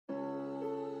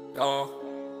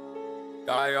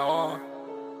Ja, ja.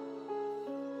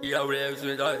 Jag blev så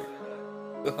där.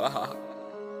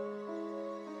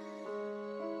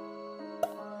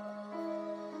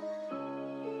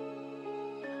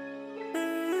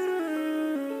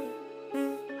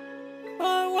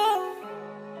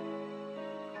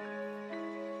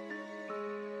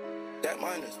 That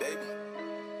minus, baby.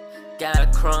 Got a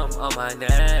crumb on my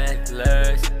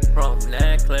necklace, chrome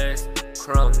necklace,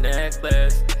 chrome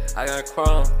necklace. I got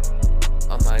crumb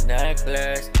on my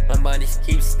necklace. My money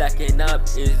keeps stacking up,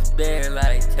 it's big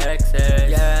like Texas.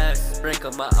 Yeah,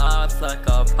 sprinkle my ops like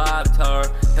a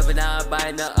Pop-Tart. If not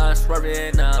buying a I'm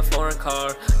swerving in a foreign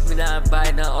car. If not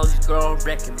buying a all these girls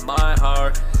wrecking my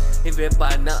heart. If it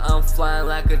by now, I'm flying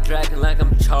like a dragon, like I'm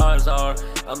Charizard.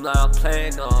 I'm not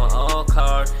playing on all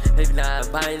card. If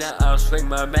not buying now, I'll swing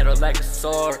my metal like a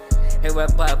sword. If I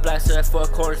buy a blaster at 4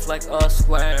 corners like a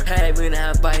square. Hey, we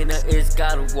not buying now, it's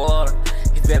God of War.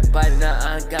 If it by now,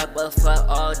 I got butterfly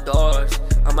all doors.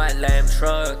 On my lamb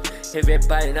truck. If it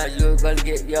by now, you gonna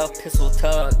get your pistol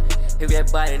tucked. If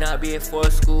it by now, be in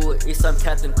for school, eat some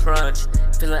Captain Crunch.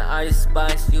 Feeling ice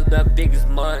spice, you the biggest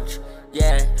munch.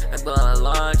 Yeah, I'm gonna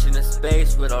launch into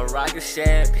space with a rocket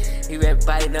ship.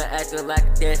 Everybody not acting like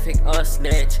a damn fake or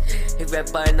snitch.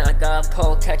 Everybody not got a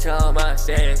pole catching all my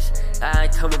fish. I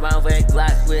ain't coming my way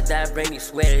glass with that brainy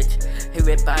switch.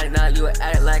 Everybody now you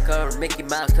act like a Mickey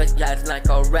Mouse cause you acting like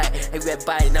a rat.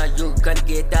 Everybody now you gonna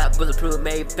get that bulletproof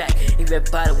made back.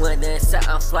 Everybody when inside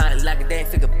I'm flying like a damn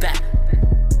figure back.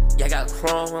 Yeah, I got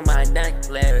chrome on my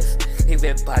necklace.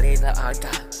 Everybody that I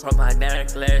got from my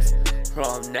necklace.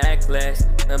 Chrome necklace,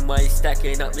 the money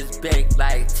stacking up is big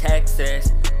like Texas.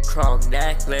 Chrome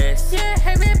necklace. Yeah,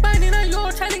 everybody know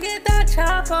you're trying to get that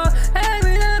chopper.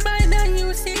 Everybody know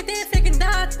you see this freaking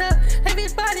doctor.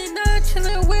 Everybody know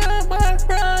chillin' with all my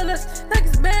brothers. Like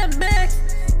it's Mad Max,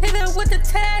 even with the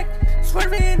tag.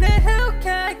 Swerving in the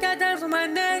Hellcat, got diamonds on my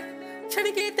neck. Trying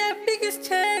to get that biggest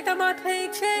check on my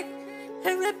paycheck.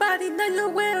 Everybody know you're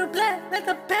wearing black like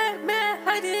a Batman,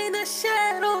 hiding in the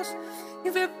shadows.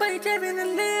 Everybody driving a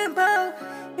Lambo.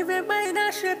 Everybody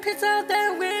now should piss out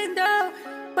that window.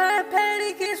 My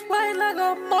patty gets white like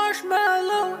a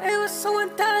marshmallow. It was so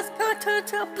intense, got turned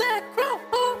to a black crow.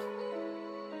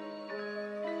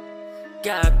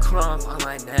 Got chrome on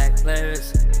my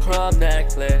necklace, chrome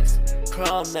necklace,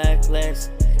 chrome necklace.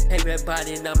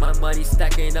 Everybody know my money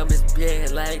stacking up is big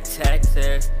like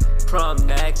Texas. Chrome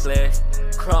necklace,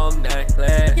 chrome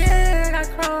necklace. Yeah, I got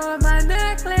chrome on my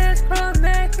necklace, chrome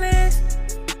necklace.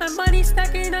 My money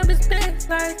stacking up is big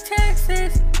like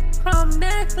Texas. Chrome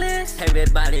necklace.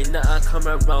 Everybody know I come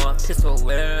around pistol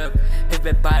whip.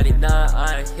 Everybody know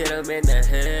I hit him in the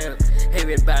hip.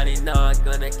 Everybody know I'm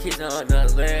gonna kiss on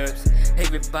the lips.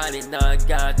 Everybody know I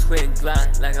got a twin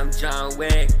Glock like I'm John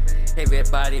Wick.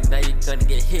 Everybody know you gonna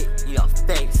get hit in your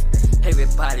face.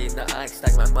 Everybody know I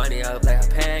stack my money up like a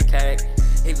pancake.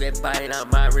 Everybody know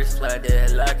my wrist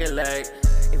flooded like a lake.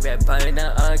 Everybody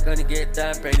know I'm gonna get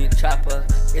that brand new chopper.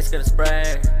 It's gonna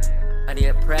spray. I need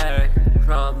a prayer.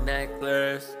 Chrome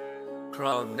necklace,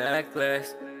 chrome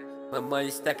necklace. My money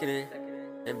stacking it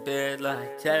in bed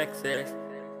like Texas.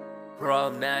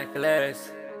 Chrome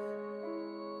necklace.